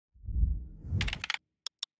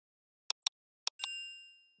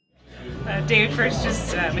Dave, first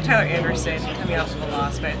just with Tyler Anderson coming out from a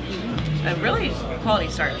loss, but a really quality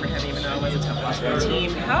start for him, even though it was a tough loss for the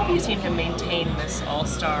team. How have you seen him maintain this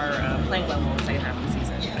all-star playing level in the second half of the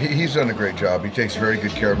season? He's done a great job. He takes very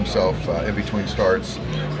good care of himself in between starts.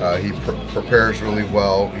 He prepares really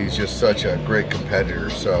well. He's just such a great competitor.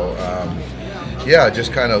 So, yeah,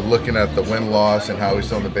 just kind of looking at the win-loss and how he's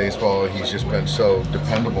done the baseball, he's just been so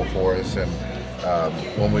dependable for us. And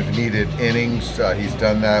when we've needed innings, he's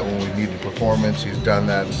done that. When we've needed performance, he's done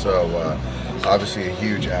that. And so, obviously a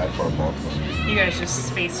huge add for our ball club. You guys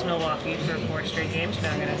just faced Milwaukee for 4 straight games.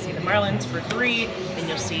 You're now going to see the Marlins for 3, then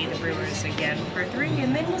you'll see the Brewers again for 3,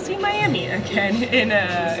 and then you'll see Miami again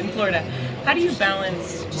in Florida. How do you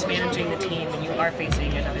balance just managing the team when you are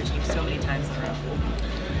facing another team so many times in a row?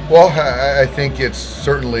 Well, I think it's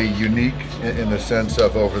certainly unique in the sense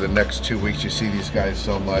of over the next 2 weeks you see these guys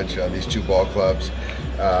so much, these 2 ball clubs.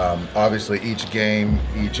 Obviously each game,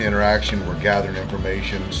 each interaction, we're gathering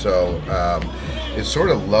information, so it sort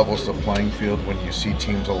of levels the playing field when you see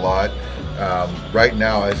teams a lot. Right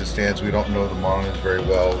now, as it stands, we don't know the Marlins very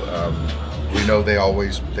well. We know they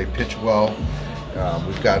pitch well.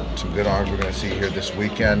 We've got some good arms we're going to see here this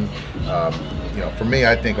weekend. You know, for me,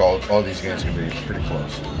 I think all these games are going to be pretty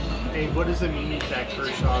close. Dave, what does it mean that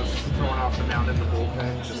Kershaw's throwing off the mound in the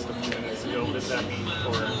bullpen just a few minutes ago? What does that mean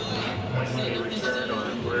for when he may return or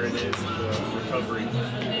where it is in the recovery?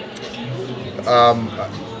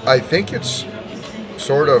 I think it's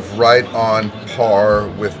sort of right on par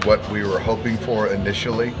with what we were hoping for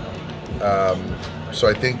initially. So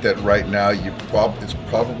I think that right now it's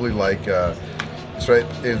probably like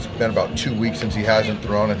it's been about 2 weeks since he hasn't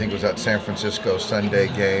thrown. I think it was that San Francisco Sunday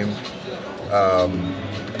game.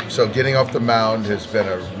 So getting off the mound has been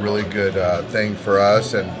a really good thing for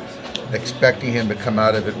us, and expecting him to come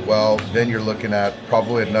out of it well. Then you're looking at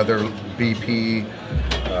probably another BP,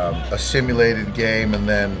 a simulated game, and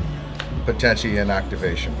then potentially an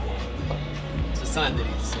activation. It's a sign that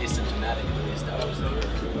he's asymptomatic at least.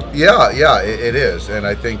 Yeah, it is, and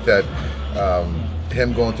I think that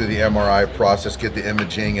him going through the MRI process, get the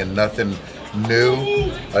imaging, and nothing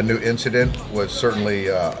new, a new incident was certainly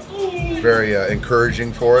very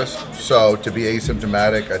encouraging for us. So to be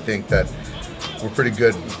asymptomatic, I think that we're pretty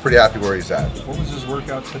good, pretty happy where he's at. What was his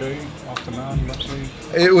workout today off the mound, roughly?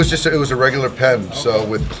 It was a regular pen. Okay. So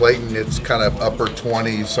with Clayton, it's kind of upper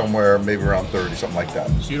 20s, somewhere maybe around 30, something like that.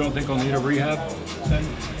 So you don't think he'll need a rehab then?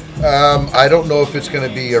 I don't know if it's going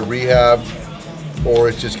to be a rehab or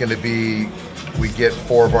it's just going to be we get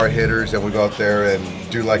 4 of our hitters and we go out there and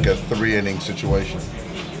do like a 3-inning situation.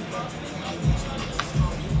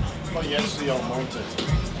 Well, Yency Almonte,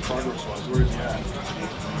 progress-wise, where is he at?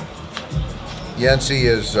 Yency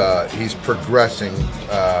is he's progressing.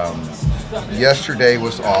 Yesterday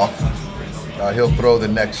was off. He'll throw the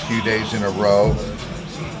next few days in a row.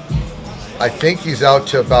 I think he's out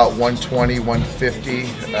to about 120, 150.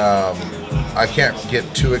 I can't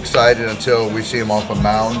get too excited until we see him off a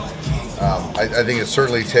mound. I think it's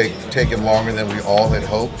certainly taken longer than we all had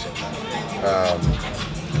hoped.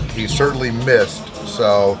 He certainly missed,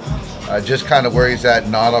 so just kind of where he's at,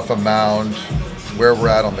 not off a mound, where we're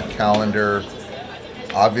at on the calendar.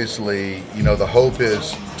 Obviously, you know, the hope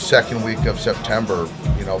is second week of September,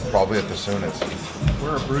 you know, probably at the soonest.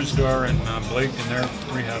 Where are Brusdar and Blake in their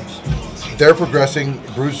rehabs? They're progressing.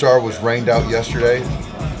 Brusdar was rained out yesterday,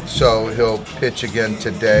 so he'll pitch again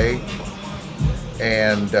today.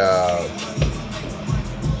 And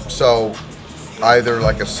so either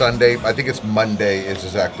like a Sunday, I think it's Monday is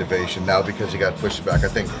his activation now because he got pushed back. I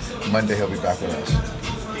think Monday he'll be back with us.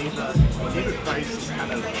 David Price is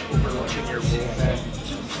kind of overlooking your bullpen.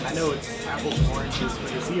 I know it's apples and oranges,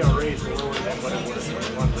 but his ERA is lower than what it was when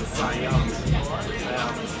he won the Cy Young.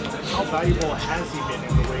 How valuable has he been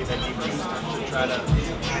in the way that you've used him to try to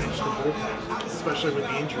manage the bullpen, especially with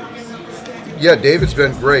the injuries? Yeah, David's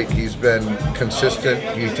been great. He's been consistent.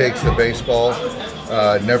 He takes the baseball,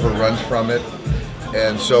 never runs from it.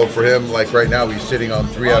 And so for him, like right now, he's sitting on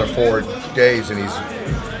 3 out of 4 days, and he's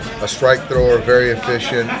a strike thrower, very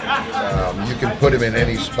efficient. You can put him in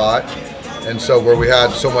any spot. And so where we had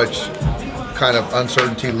so much kind of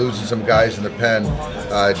uncertainty, losing some guys in the pen,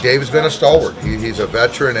 David's been a stalwart. He's a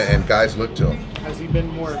veteran, and guys look to him. Has he been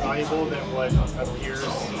more valuable than what appears,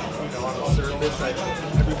 on the surface?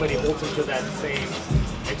 Everybody holds him to that same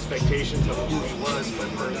expectations of who he was, but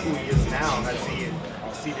for who he is now, has he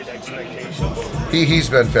exceeded expectations? He's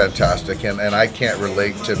been fantastic, and I can't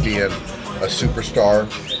relate to being a superstar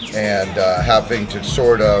and having to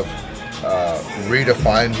sort of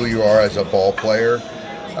redefine who you are as a ball player.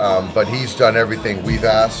 But he's done everything we've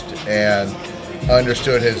asked and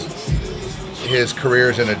understood his career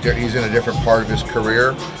is he's in a different part of his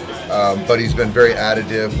career, but he's been very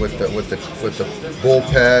additive with the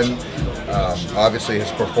bullpen. Obviously,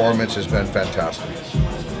 his performance has been fantastic.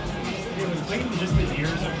 Clayton, just the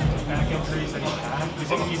years of back injuries that he's had,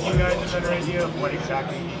 does it give you guys a better idea of what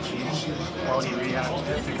exactly he needs while he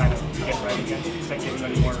rehabs to kind of get right again? Does that give you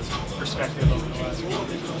any more perspective over the last few years?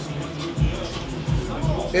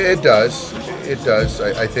 It does. It does.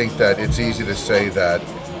 I think that it's easy to say that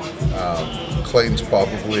Clayton's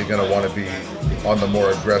probably going to want to be on the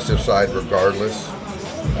more aggressive side regardless.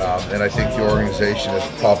 And I think the organization is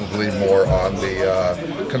probably more on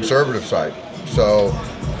the conservative side. So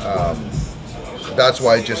that's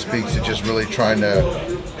why it just speaks to just really trying to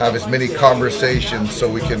have as many conversations so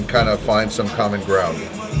we can kind of find some common ground.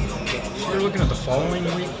 So you're looking at the following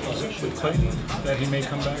week with Clayton that he may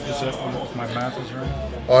come back? Is that, if my math is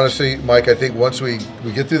right? Honestly, Mike, I think once we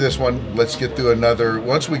get through this one, let's get through another.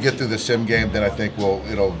 Once we get through the sim game, then I think we'll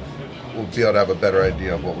be able to have a better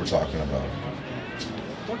idea of what we're talking about.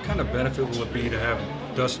 What kind of benefit will it be to have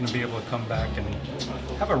Dustin to be able to come back and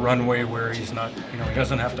have a runway where he's not, he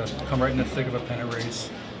doesn't have to come right in the thick of a pennant race.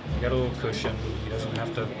 He got a little cushion. He doesn't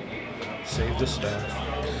have to save the staff.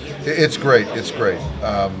 It's great. It's great.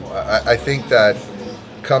 I think that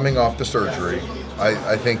coming off the surgery,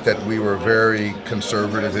 I think that we were very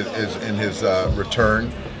conservative in his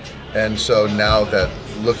return. And so now that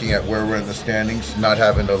looking at where we're in the standings, not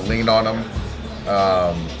having to lean on him,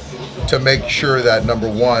 to make sure that, number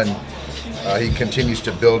one, he continues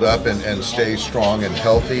to build up and stay strong and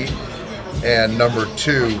healthy. And number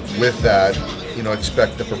two, with that,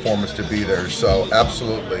 expect the performance to be there. So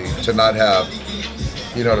absolutely, to not have,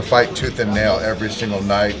 to fight tooth and nail every single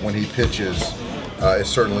night when he pitches is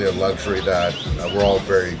certainly a luxury that we're all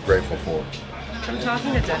very grateful for. From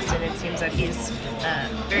talking to Dustin, it seems that he's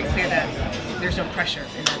very clear that there's no pressure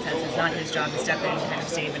in that sense. It's not his job to step in and kind of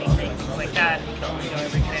save anything, things like that. He can only go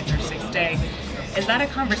every fifth or sixth day. Is that a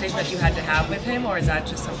conversation that you had to have with him, or is that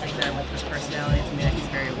just something that with his personality, something that he's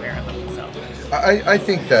very aware of himself? I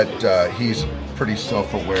think that he's pretty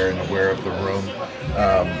self-aware and aware of the room.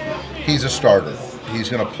 He's a starter. He's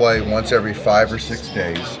going to play once every 5 or 6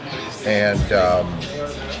 days. And,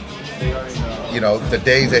 the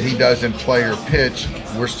days that he doesn't play or pitch,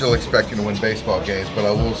 we're still expecting to win baseball games. But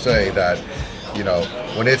I will say that,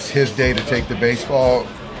 when it's his day to take the baseball,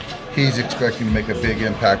 he's expecting to make a big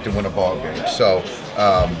impact and win a ball game. So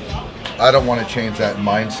I don't want to change that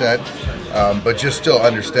mindset, but just still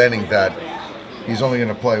understanding that he's only going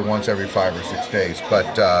to play once every 5 or 6 days.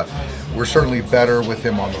 But we're certainly better with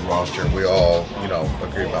him on the roster. We all,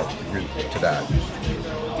 agree to that.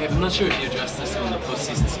 Dave, I'm not sure if you addressed this when the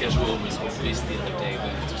postseason schedule was released the other day,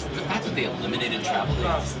 but just the fact that they eliminated travel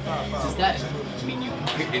days, does that mean you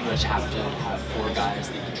pretty much have to have 4 guys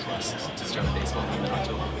that you trust to start a baseball game in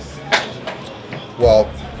October? Well,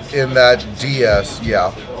 in that DS,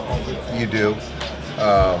 yeah, you do.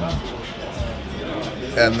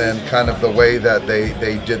 And then kind of the way that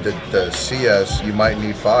they did the CS, you might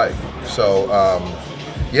need 5. So,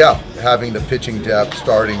 yeah, having the pitching depth,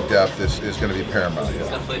 starting depth is going to be paramount. Does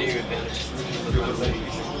that play to your advantage?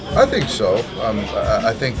 I think so.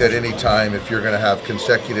 I think that any time if you're going to have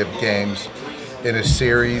consecutive games in a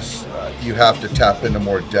series, you have to tap into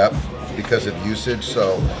more depth because of usage.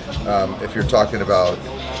 So if you're talking about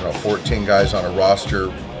 14 guys on a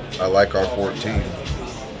roster, I like our 14.